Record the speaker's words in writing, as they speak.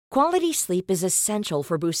Quality sleep is essential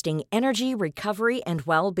for boosting energy, recovery, and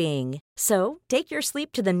well-being. So, take your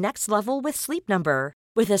sleep to the next level with Sleep Number.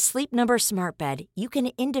 With a Sleep Number smart bed, you can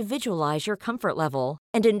individualize your comfort level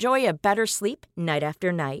and enjoy a better sleep night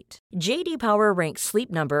after night. J.D. Power ranks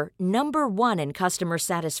Sleep Number number 1 in customer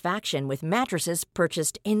satisfaction with mattresses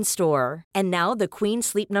purchased in-store. And now the Queen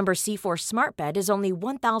Sleep Number C4 smart bed is only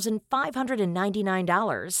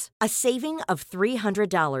 $1,599, a saving of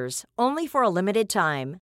 $300, only for a limited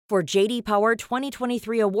time. For J.D. Power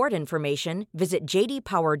 2023 award information, visit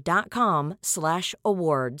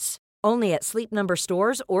jdpower.com/awards. Only at Sleep Number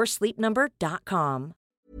stores or sleepnumber.com.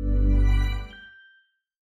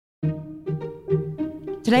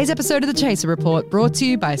 Today's episode of The Chaser Report brought to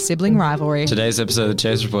you by Sibling Rivalry. Today's episode of the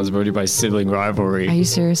Chaser Report is brought to you by Sibling Rivalry. Are you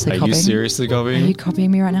seriously copying? Are you seriously copying? Are you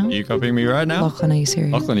copying me right now? Are you copying me right now? Lachlan, are you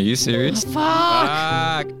serious? Lachlan, are you serious?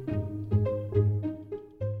 Fuck!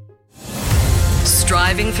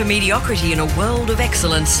 Striving for mediocrity in a world of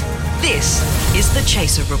excellence. This is The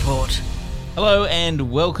Chaser Report. Hello and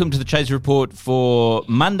welcome to the Chaser Report for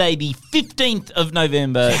Monday the 15th of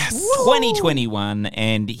November 2021,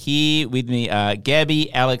 and here with me are Gabby,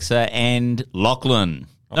 Alexa and Lachlan.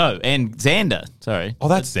 No, and Xander, sorry. Oh,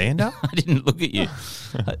 that's Xander? I didn't look at you.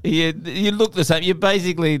 You look the same. You're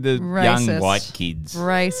basically the Racist. young white kids.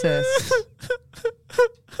 Racist.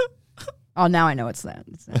 Oh, now I know it's that.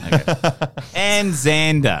 Okay. And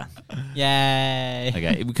Xander. Yay.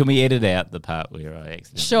 Okay, can we edit out the part where I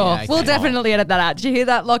accidentally... Sure, Yeah, okay. we'll definitely edit that out. Did you hear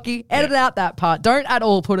that, Lockie? Edit out that part. Don't at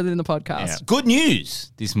all put it in the podcast. Yeah. Good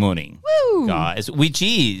news this morning, Woo. guys, which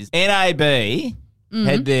is NAB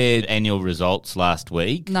had their annual results last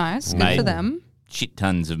week. Nice. Good Made for them. Shit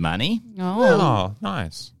tons of money. Oh, Oh,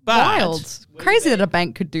 nice. But wild. Crazy that a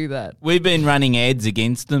bank could do that. we've been running ads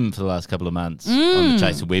against them for the last couple of months on the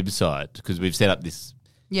Chaser website because we've set up this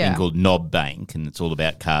thing called Knob Bank, and it's all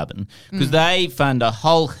about carbon because they fund a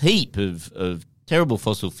whole heap of terrible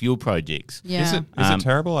fossil fuel projects. Yeah. Is it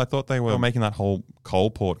terrible? I thought they were making that whole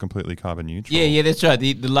coal port completely carbon neutral. Yeah, that's right.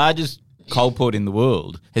 The largest coal port in the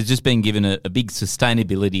world has just been given a big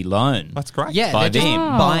sustainability loan. That's great. Yeah, By they're just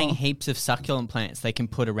them. buying heaps of succulent plants they can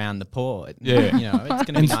put around the port. Yeah. You know, it's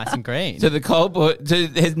going to be nice and green. So the coal port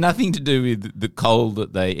it has nothing to do with the coal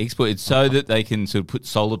that they export. It's so that they can sort of put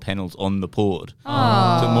solar panels on the port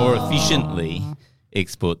to more efficiently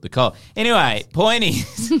export the coal. Anyway, point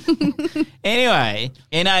is,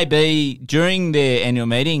 NAB, during their annual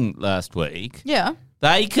meeting last week, Yeah.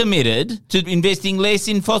 they committed to investing less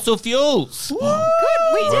in fossil fuels. Good.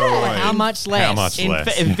 We did it. Wait. How much less? How much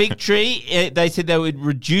less? In Victory, they said they would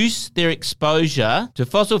reduce their exposure to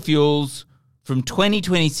fossil fuels from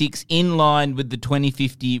 2026 in line with the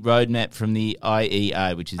 2050 roadmap from the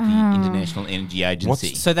IEA, which is the International Energy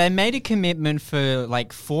Agency. So they made a commitment for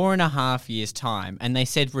like 4.5 years' time, and they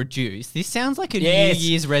said reduce. This sounds like a Yes. New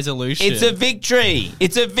Year's resolution. It's a victory.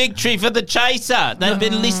 It's a victory for the Chaser. They've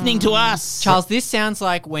been listening to us. Charles, this sounds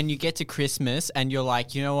like when you get to Christmas and you're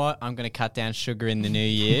like, you know what, I'm going to cut down sugar in the new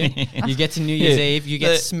year. You get to New Year's Eve, you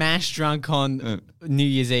get smashed drunk on New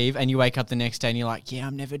Year's Eve, and you wake up the next day and you're like, yeah,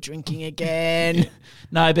 I'm never drinking again.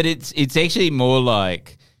 No, but it's actually more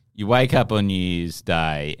like you wake up on New Year's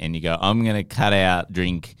Day and you go, I'm going to cut out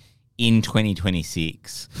drink in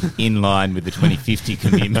 2026 in line with the 2050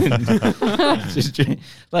 commitment. Just drink.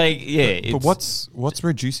 Like, yeah. But what's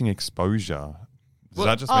reducing exposure? Does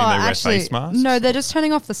that just mean they wear face masks? No, they're just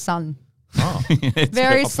turning off the sun. Oh.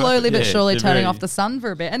 Very slowly but surely they're turning very- off the sun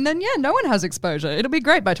for a bit. And then, no one has exposure. It'll be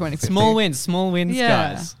great by 2050. Small wins,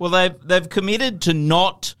 Yeah. guys. Well, they've committed to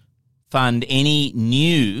not fund any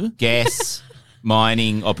new gas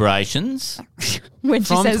mining operations When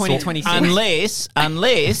she From says 2026.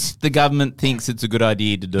 unless the government thinks it's a good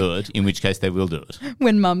idea to do it, in which case they will do it.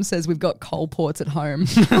 when Mum says we've got coal ports at home.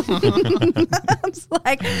 it's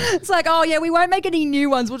like, oh yeah, we won't make any new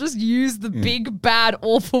ones. We'll just use the big, bad,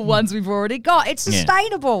 awful ones we've already got. It's Yeah.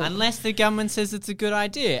 sustainable. Unless the government says it's a good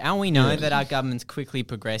idea. And we know that our government's quickly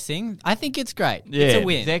progressing. I think it's great. It's a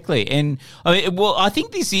win. Exactly. And I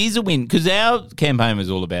think this is a win because our campaign was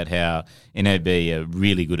all about how NAB are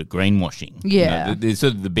really good at greenwashing. Yeah. They're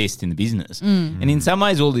sort of the best in the business. And in some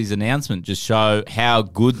ways, all these announcements just show how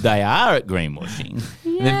good they are at greenwashing.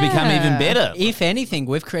 And they've become even better. If anything,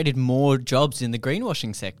 we've created more jobs in the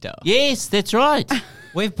greenwashing sector. Yes, that's right.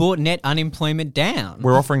 We've brought net unemployment down.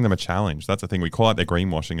 We're offering them a challenge. That's the thing. We call out their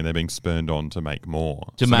greenwashing and they're being spurned on to make more.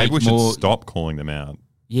 To so make maybe we should more- stop calling them out.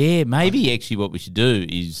 Yeah, maybe actually what we should do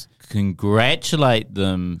is congratulate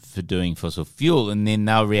them for doing fossil fuel and then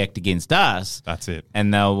they'll react against us That's it.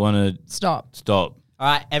 and they'll want to Stop. stop. All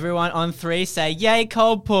right, everyone on 3 say, yay,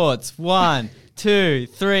 coal ports. 1, 2,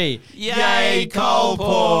 3. Yay,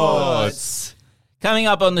 Coalports! Coming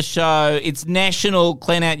up on the show, it's National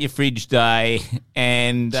Clean Out Your Fridge Day,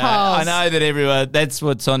 and I Charles. know that that's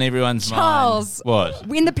what's on everyone's Charles. mind.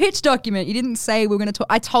 What? In the pitch document, you didn't say we're going to talk.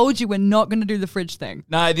 I told you we're not going to do the fridge thing.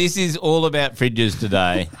 No, this is all about fridges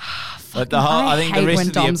today. But the whole, I think hate the rest when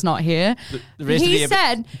of the Dom's not here. the rest of He the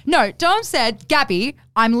said, no, Dom said, Gabby,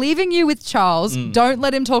 I'm leaving you with Charles. Don't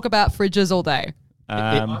let him talk about fridges all day.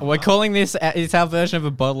 We're calling this, it's our version of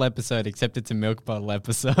a bottle episode, except it's a milk bottle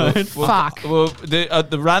episode. Fuck. Well,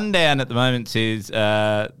 the rundown at the moment says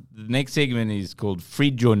the next segment is called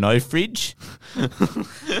Fridge or No Fridge.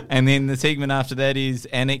 And then the segment after that is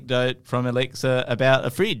anecdote from Alexa about a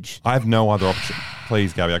fridge. I have no other option.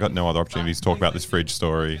 Please, Gabby, I got no other opportunities to talk about this fridge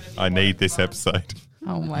story. I need this episode.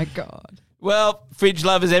 Oh, my God. Well, fridge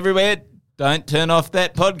lovers everywhere, don't turn off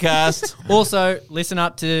that podcast. Also, listen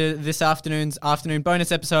up to this afternoon's afternoon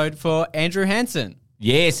bonus episode for Andrew Hansen.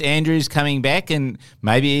 Yes, Andrew's coming back, and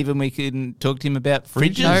maybe even we can talk to him about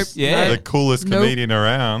fridges. Nope. Yeah. The coolest Nope. comedian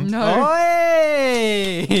around. No.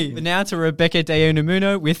 Oi! Now to Rebecca De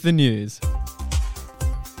Unamuno with the news.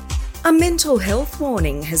 A mental health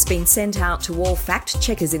warning has been sent out to all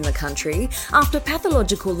fact-checkers in the country after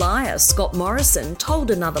pathological liar Scott Morrison told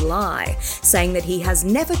another lie, saying that he has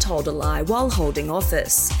never told a lie while holding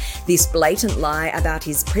office. This blatant lie about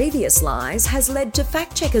his previous lies has led to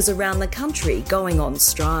fact-checkers around the country going on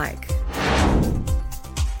strike.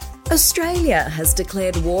 Australia has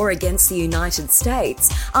declared war against the United States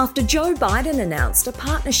after Joe Biden announced a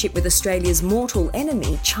partnership with Australia's mortal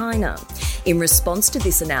enemy, China. In response to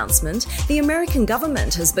this announcement, the American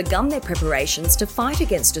government has begun their preparations to fight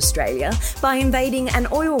against Australia by invading an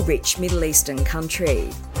oil-rich Middle Eastern country.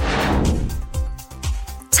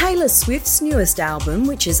 Taylor Swift's newest album,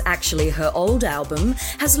 which is actually her old album,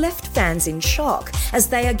 has left fans in shock as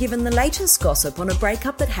they are given the latest gossip on a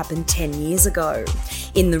breakup that happened 10 years ago.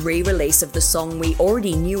 In the re-release of the song we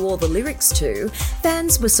already knew all the lyrics to,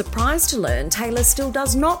 fans were surprised to learn Taylor still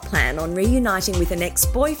does not plan on reuniting with an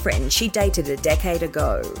ex-boyfriend she dated a decade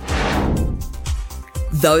ago.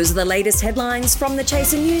 Those are the latest headlines from the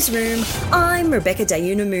Chaser Newsroom. I'm Rebecca De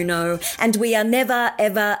Unamuno, and we are never,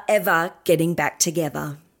 ever, ever getting back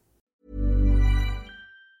together.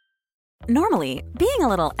 Normally, being a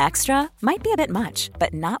little extra might be a bit much,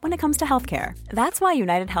 but not when it comes to healthcare. That's why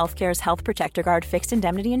United Healthcare's Health Protector Guard fixed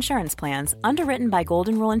indemnity insurance plans, underwritten by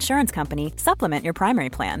Golden Rule Insurance Company, supplement your primary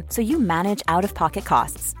plan so you manage out-of-pocket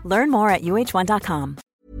costs. Learn more at uh1.com.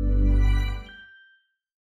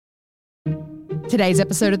 Today's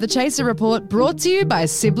episode of The Chaser Report brought to you by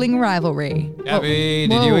Sibling Rivalry. Gabby,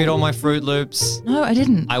 did you eat all my Fruit Loops? No, I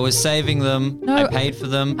didn't. I was saving them. No, I paid for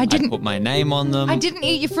them. I didn't. put my name on them. I didn't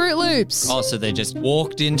eat your Fruit Loops. Oh, so they just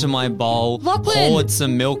walked into my bowl, Lachlan. poured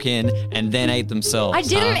some milk in, and then ate themselves. I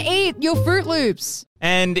didn't huh? eat your Fruit Loops.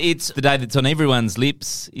 And it's the day that's on everyone's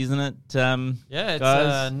lips, isn't it? Yeah, it's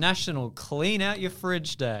guys? National Clean Out Your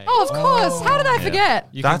Fridge Day. Oh, of course. How did I forget?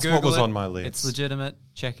 You can That's what Google was it. on my list. It's legitimate.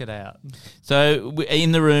 Check it out. So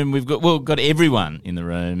in the room, we've got everyone in the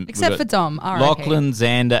room. Except We've for got Dom. R.I.P. Lachlan,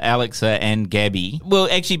 Xander, Alexa, and Gabby. Well,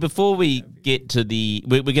 actually, before we get to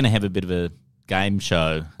we're going to have a bit of a game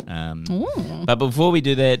show. But before we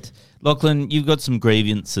do that, Lachlan, you've got some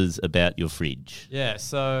grievances about your fridge. Yeah,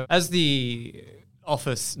 so as the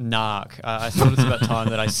office narc, I thought it's about time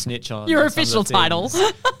that I snitch on Your some of the official things title.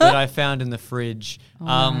 that I found in the fridge.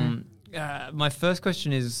 My first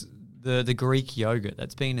question is the Greek yogurt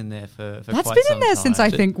that's been in there for That's quite been some in there time. since I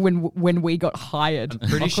think when we got hired. I'm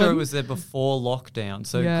pretty sure it was there before lockdown.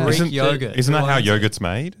 So Yeah. Greek yogurt. Isn't that who how owns it? yogurt's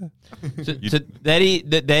made? So that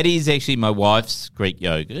is actually my wife's Greek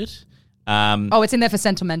yogurt. Oh, it's in there for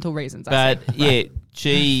sentimental reasons. I But yeah,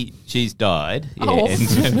 she's died. Yeah, Oh. and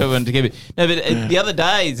so I wanted to keep it. No, but the other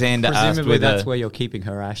day, Xander asked Presumably whether that's where you're keeping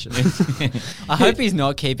her ashes. I hope he's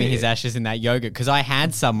not keeping his ashes in that yogurt because I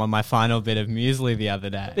had some on my final bit of muesli the other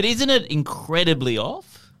day. But isn't it incredibly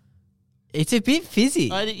off? It's a bit fizzy.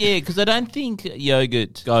 Yeah, because I don't think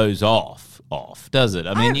yogurt goes off, does it?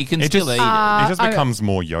 I mean, you can It still just, eat it. it just becomes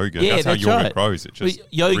more yogurt. Yeah, that's how that's yogurt right. grows. It just Well,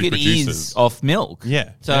 yogurt reproduces. is off milk.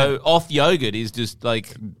 Yeah. So off yogurt is just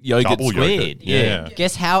like yogurt Double squared. yogurt. Yeah.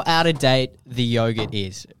 Guess how out of date the yogurt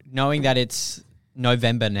is, knowing that it's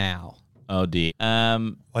November now. Oh dear. I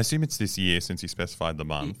assume it's this year since you specified the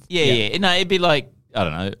month. Yeah. No, it'd be like, I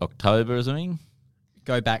don't know, October or something.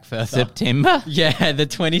 Go back further. September. Yeah, the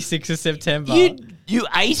 26th of September. You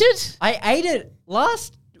ate it? I ate it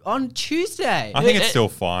on Tuesday. I think it's still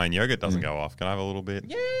fine. Yogurt doesn't go off. Can I have a little bit?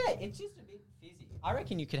 Yeah, it's just a bit fizzy. I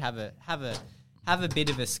reckon you could have a bit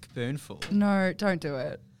of a spoonful. No, don't do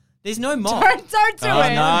it. There's no mock. Don't do Oh,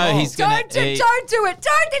 it. no, he's gonna Don't do eat. it.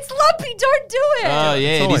 Don't. It's lumpy. Don't do it. Oh, yeah,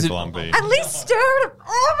 It's it always is. lumpy. At least stir it.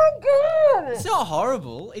 Oh my god. It's not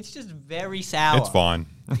horrible. It's just very sour. It's fine.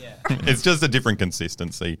 It's just a different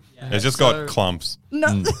consistency. It's just So- got clumps.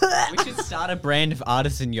 No. We should start a brand of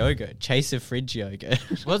artisan yogurt, Chaser Fridge yogurt.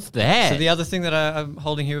 What's that? So the other thing that I'm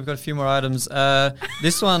holding here, we've got a few more items.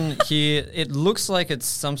 This one here, it looks like it's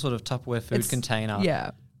some sort of Tupperware food container.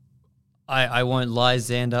 Yeah. I won't lie,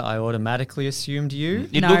 Xander. I automatically assumed you.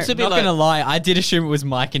 It No. looks a bit Not like gonna lie, I did assume it was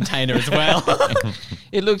my container as well.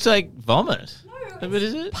 it looks like vomit. What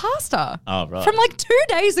is it? Pasta. Oh, right. From like 2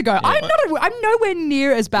 days ago. I'm nowhere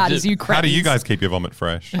near as bad as you, Chris. How do you guys keep your vomit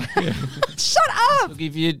fresh? Shut up. Look,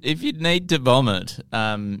 if you need to vomit,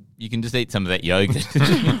 you can just eat some of that yogurt.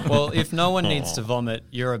 Well, if no one needs to vomit,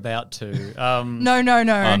 you're about to. No. Oh, no.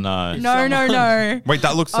 No. Wait,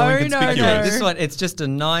 that looks so Oh, no, inconspicuous. no. This one, it's just a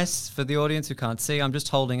nice, for the audience who can't see, I'm just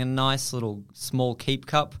holding a nice little small keep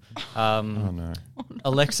cup. Oh, no.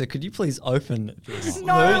 Alexa, could you please open this?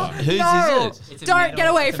 No. Whose is it? It's a Don't metal- get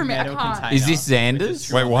away it's a from me. I metal can't. container Is this with a Xander's?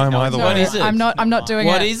 straw Wait, why am that I goes the down. one? What is it? I'm not doing it.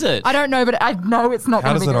 What is it? I don't know, but I know it's not How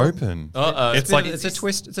going does to it be good. open? Uh-oh. It's like It's a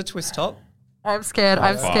twist. It's a twist top. I'm scared.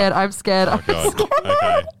 I'm fuck. scared. I'm scared. Oh, I'm God. scared.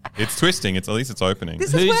 Okay. It's twisting. At least it's opening.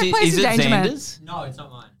 This is Whose workplace is it? endangerment. Xander's? No, it's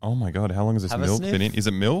not mine. Oh, my God. How long has this Have a milk sniff. been in? Is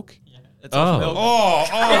it milk? It's off milk.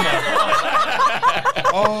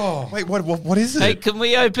 Oh, wait, what is it? Hey, can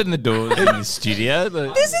we open the doors in the studio?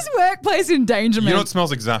 The This is workplace endangerment. You know what it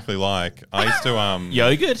smells exactly like? I used to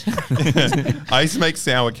yogurt? I used to make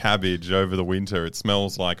sour cabbage over the winter. It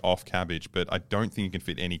smells like off cabbage, but I don't think you can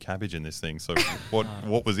fit any cabbage in this thing. So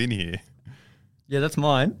what was in here? Yeah, that's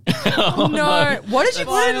mine. No. What did you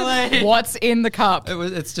put in? What's in the cup?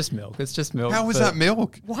 It's just milk. It's just milk. How is but- that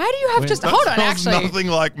milk? Why do you have just... That Hold on, smells actually. nothing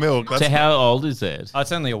like milk. That's So how old is that? Oh,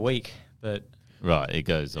 it's only a week, but Right, it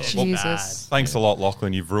goes on. Jesus. Thanks a lot,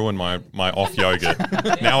 Lachlan. You've ruined my off yogurt.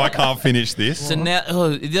 Now I can't finish this. So now,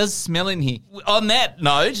 it does smell in here. On that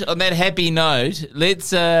happy note, let's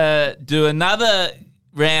do another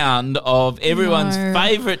round of everyone's No.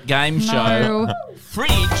 favourite game show, No. Fridge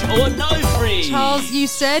or No Fridge. Charles, you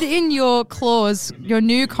said in your clause, your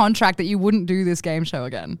new contract, that you wouldn't do this game show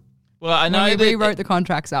again. Well, I know When we that rewrote the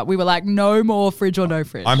contracts up, we were like, no more fridge or no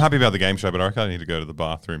fridge. I'm happy about the game show, but I reckon I need to go to the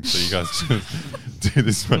bathroom. So you guys just do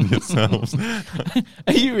this one yourselves.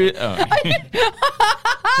 Are you really? Oh.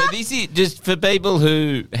 So this is just for people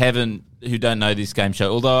who don't know this game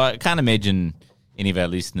show. Although I can't imagine any of our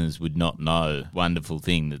listeners would not know wonderful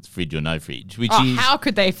thing that's Fridge or No Fridge, which is how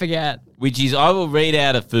could they forget? I will read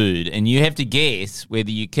out a food and you have to guess whether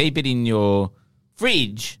you keep it in your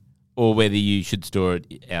fridge or whether you should store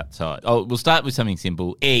it outside. Oh, we'll start with something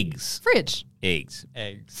simple. Eggs. Fridge. Eggs.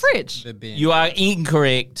 Fridge. The bin. You are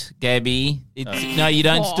incorrect, Gabby. No, you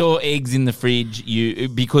don't store eggs in the fridge.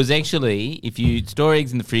 Because actually, if you store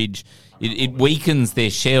eggs in the fridge, it weakens their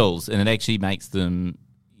shells and it actually makes them,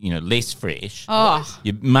 less fresh. Oh.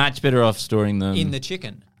 You're much better off storing them in the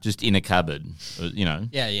chicken. just in a cupboard.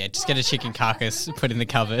 Yeah. Just get a chicken carcass, put in the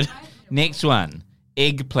cupboard. Next one,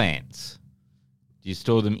 eggplants. Do you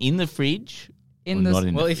store them in the fridge? In or the not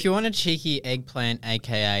in Well, the if you want a cheeky eggplant,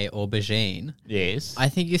 aka aubergine, yes. I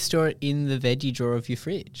think you store it in the veggie drawer of your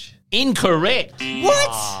fridge. Incorrect.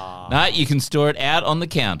 What? No, you can store it out on the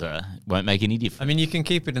counter. Won't make any difference. I mean, you can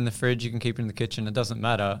keep it in the fridge, you can keep it in the kitchen. It doesn't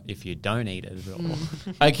matter if you don't eat it at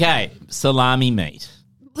all. Okay, salami meat.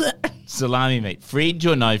 Salami meat. Fridge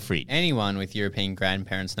or no fridge? Anyone with European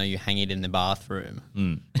grandparents know you hang it in the bathroom.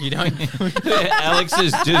 You don't. Alex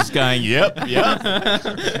is just going, yep. You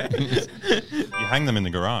hang them in the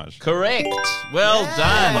garage. Correct. Well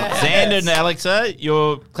done. Xander and Alexa,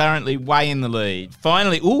 you're currently way in the lead.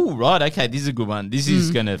 Finally, right, okay, this is a good one. This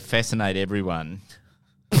is going to fascinate everyone.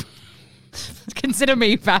 Consider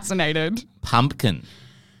me fascinated. Pumpkin.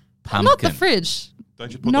 Not the fridge.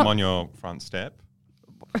 Don't you put No. them on your front step?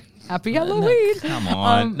 Happy Halloween. Come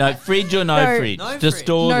on. No, fridge or no fridge? no to fridge.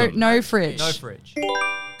 store No, them. no fridge. No fridge.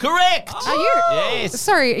 Correct. Are you? Yes.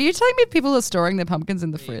 Sorry, are you telling me people are storing their pumpkins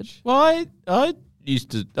in the fridge? Why? I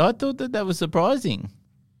thought that was surprising.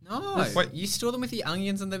 No. You store them with the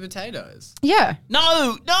onions and the potatoes. Yeah.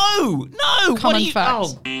 No. What Common do you,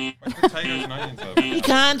 fact. Potatoes and onions over You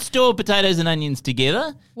can't store potatoes and onions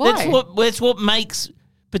together. Why? That's what makes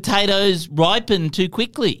potatoes ripen too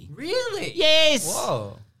quickly. Really? Yes.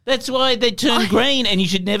 Whoa. That's why they turn green, and you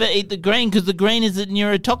should never eat the green because the green is a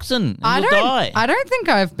neurotoxin. And you'll die. I don't think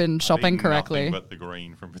I've been shopping Eating correctly. nothing but the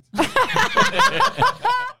green from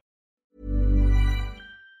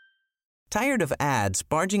Tired of ads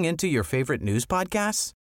barging into your favorite news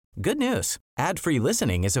podcasts? Good news. Ad-free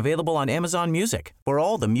listening is available on Amazon Music for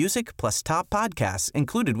all the music plus top podcasts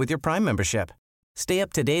included with your Prime membership. Stay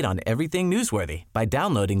up to date on everything newsworthy by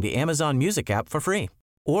downloading the Amazon Music app for free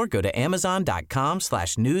or go to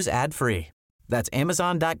amazon.com/news ad free. That's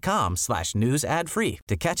amazon.com/news ad free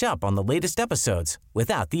to catch up on the latest episodes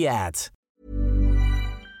without the ads.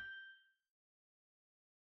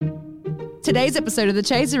 Today's episode of The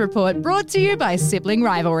Chaser Report brought to you by Sibling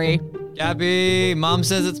Rivalry. Gabby, Mum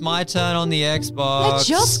says it's my turn on the Xbox. I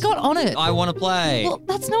just got on it. I want to play. Well,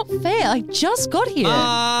 that's not fair. I just got here.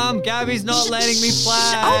 Gabby's not letting me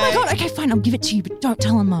play. Oh my God. Okay, fine. I'll give it to you, but don't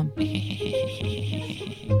tell her, Mum.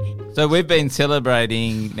 So we've been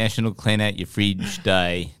celebrating National Clean Out Your Fridge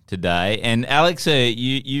Day today, and Alexa,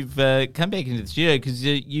 you've come back into the studio because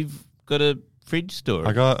you've got a fridge story.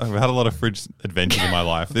 I've had a lot of fridge adventures in my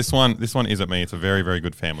life. This one isn't me. It's a very, very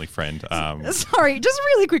good family friend. Sorry, just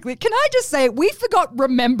really quickly. Can I just say we forgot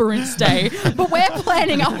Remembrance Day, but we're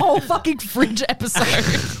planning a whole fucking fridge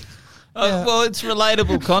episode. Well, it's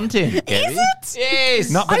relatable content, Gabby. Is it? Yes.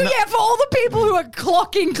 No, but Yeah, for all the people who are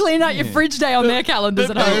clocking Clean Out Your Fridge Day on their calendars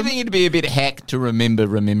But at don't you home. think it'd be a bit hack to remember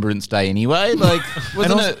Remembrance Day anyway? Like,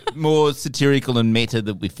 wasn't it more satirical and meta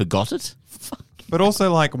that we forgot it? But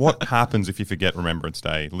also, like, what happens if you forget Remembrance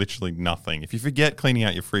Day? Literally nothing. If you forget cleaning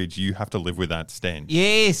out your fridge, you have to live with that stench.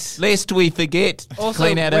 Yes, lest we forget to Also,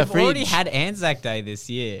 clean out our we've fridge. already had Anzac Day this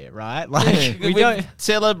year, right? Like, we We've don't.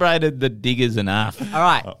 celebrated the diggers enough. All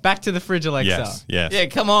right, back to the fridge, Alexa. Yes. Yeah,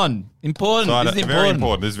 come on. Important. So This is very important.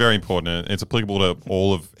 important. This is very important. It's applicable to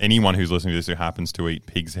all of anyone who's listening to this who happens to eat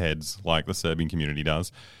pig's heads like the Serbian community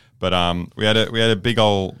does. But we had a big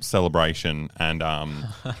old celebration, and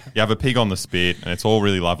you have a pig on the spit, and it's all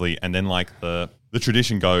really lovely. And then, like, the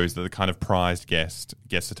tradition goes that the kind of prized guest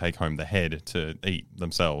gets to take home the head to eat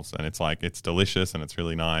themselves, and it's delicious and it's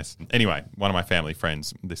really nice. Anyway, one of my family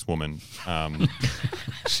friends, this woman,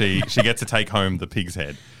 she gets to take home the pig's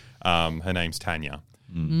head. Her name's Tanya.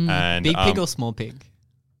 And Big pig or small pig?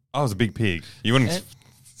 Oh, it was a big pig. You wouldn't.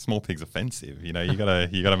 Small pig's offensive. You know, you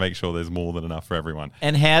gotta make sure there's more than enough for everyone.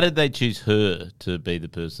 And how did they choose her to be the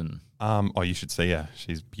person? You should see her.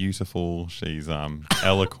 She's beautiful. She's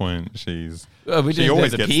eloquent. She She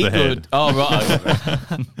always gets the head. Right.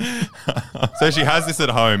 So she has this at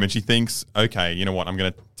home, and she thinks, okay, you know what? I'm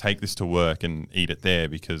going to take this to work and eat it there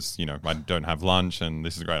because, you know, I don't have lunch, and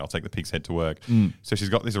this is great. I'll take the pig's head to work. So she's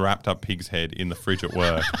got this wrapped up pig's head in the fridge at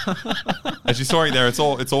work. And she's storing it there. It's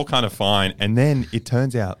all kind of fine. And then it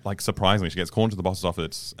turns out, like, surprisingly, she gets called to the boss's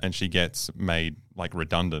office, and she gets made, like,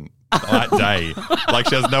 redundant that day. Like,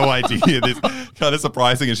 she has no idea. This kind of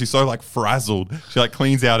surprising, and she's so, like, frazzled. She, like,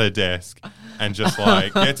 cleans out her desk and just,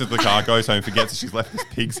 like, gets into the car, goes home, forgets that she's left this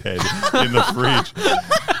pig's head in the fridge.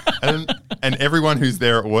 And everyone who's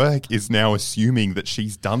there at work is now assuming that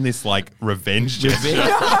she's done this, like, revenge gesture.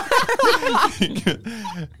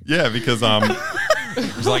 Yeah, because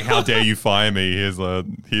it's like, how dare you fire me? Here's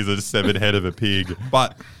a severed head of a pig.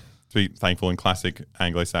 But to be thankful, in classic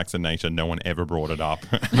Anglo-Saxon nature, no one ever brought it up.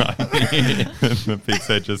 The pig's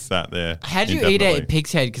head just sat there. How do you eat a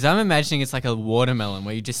pig's head? Because I'm imagining it's like a watermelon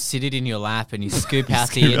where you just sit it in your lap and you scoop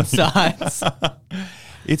out the insides.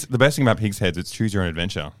 It's the best thing about pig's heads. It's choose your own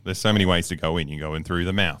adventure. There's so many ways to go in. You go in through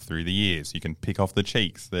the mouth, through the ears. You can pick off the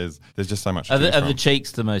cheeks. There's just so much. To choose Are from. the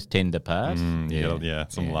cheeks the most tender part? Yeah,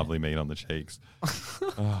 some lovely meat on the cheeks.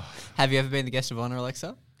 Have you ever been the guest of honor,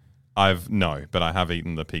 Alexa? No, but I have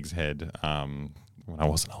eaten the pig's head when I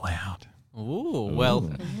wasn't allowed. Ooh, well,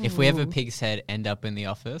 if we have a pig's head end up in the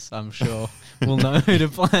office, I'm sure we'll know who to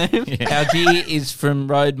blame. Our gear is from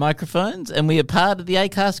Rode Microphones, and we are part of the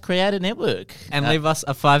Acast Creator Network. And leave us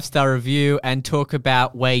a 5-star review and talk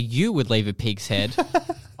about where you would leave a pig's head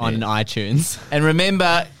on iTunes. And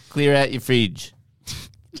remember, clear out your fridge.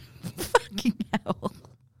 Fucking hell.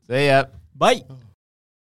 See ya. Bye.